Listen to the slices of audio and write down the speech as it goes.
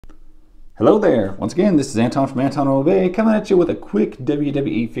Hello there! Once again, this is Anton from Anton Obey coming at you with a quick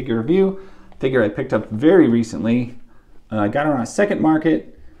WWE figure review. Figure I picked up very recently. I got her on a second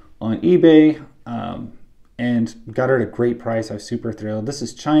market on eBay and got her at a great price. I was super thrilled. This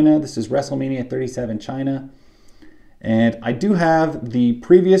is Chyna. This is WrestleMania 37 Chyna. And I do have the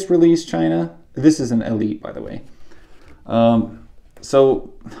previous release Chyna. This is an Elite, by the way.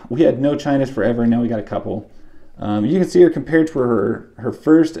 So we had no Chynas forever, and now we got a couple. You can see her compared to her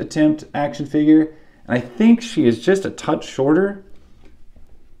first attempt action figure, and I think she is just a touch shorter,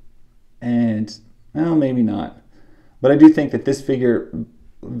 and well, maybe not, but I do think that this figure,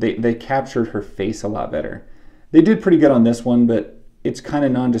 they captured her face a lot better. They did pretty good on this one, but it's kind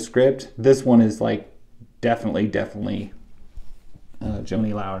of nondescript. This one is like definitely Joni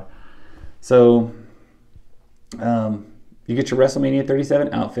Lauer. So you get your WrestleMania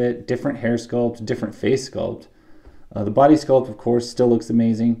 37 outfit, different hair sculpt, different face sculpt. The body sculpt, of course, still looks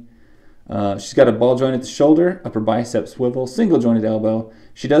amazing. She's got a ball joint at the shoulder, upper bicep swivel, single jointed elbow.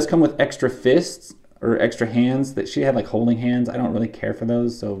 She does come with extra fists or extra hands that she had, like holding hands. I don't really care for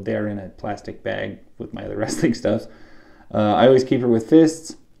those, so they're in a plastic bag with my other wrestling stuff. I always keep her with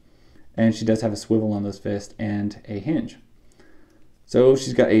fists, and she does have a swivel on those fists and a hinge. So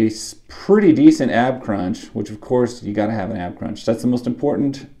she's got a pretty decent ab crunch, which of course you gotta have an ab crunch. That's the most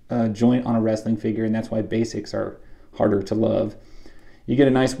important joint on a wrestling figure, and that's why basics are harder to love. You get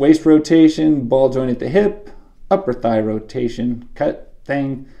a nice waist rotation, ball joint at the hip, upper thigh rotation, cut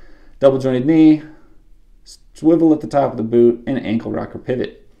thing, double jointed knee, swivel at the top of the boot, and ankle rocker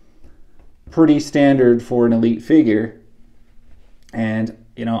pivot. Pretty standard for an Elite figure. And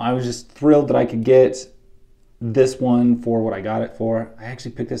you know, I was just thrilled that I could get this one for what I got it for. I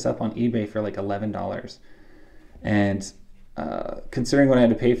actually picked this up on eBay for like $11. And considering what I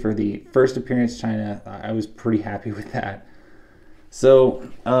had to pay for the first appearance Chyna, I was pretty happy with that. So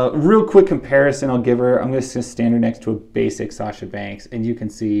real quick comparison I'll give her. I'm just going to stand her next to a basic Sasha Banks, and you can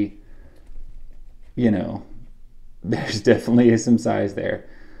see, you know, there's definitely some size there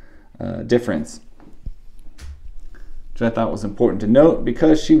difference, which I thought was important to note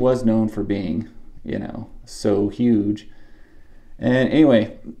because she was known for being, you know, so huge. And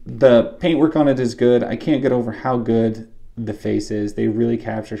anyway, the paintwork on it is good. I can't get over how good the face is. They really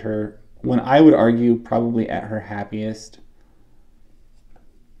captured her when I would argue probably at her happiest.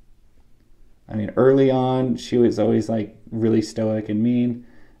 I mean, early on she was always like really stoic and mean,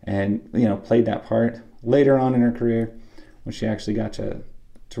 and you know, played that part. Later on in her career, when she actually got to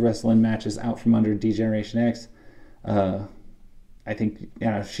wrestle in matches out from under D-Generation X, I think, you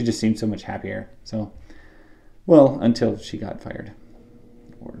know, she just seemed so much happier. So, well, until she got fired,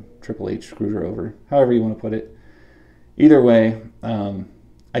 or Triple H screwed her over, however you want to put it. Either way,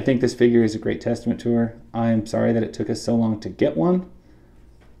 I think this figure is a great testament to her. I'm sorry that it took us so long to get one,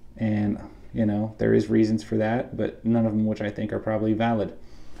 and you know, there is reasons for that, but none of them which I think are probably valid.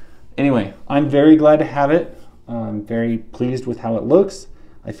 Anyway, I'm very glad to have it. I'm very pleased with how it looks.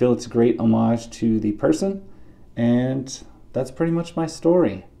 I feel it's a great homage to the person, and that's pretty much my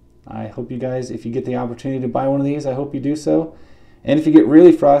story. I hope you guys, if you get the opportunity to buy one of these, I hope you do so. And if you get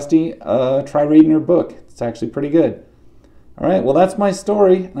really frosty, try reading her book. It's actually pretty good. All right, well, that's my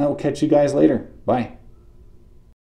story, and I will catch you guys later. Bye.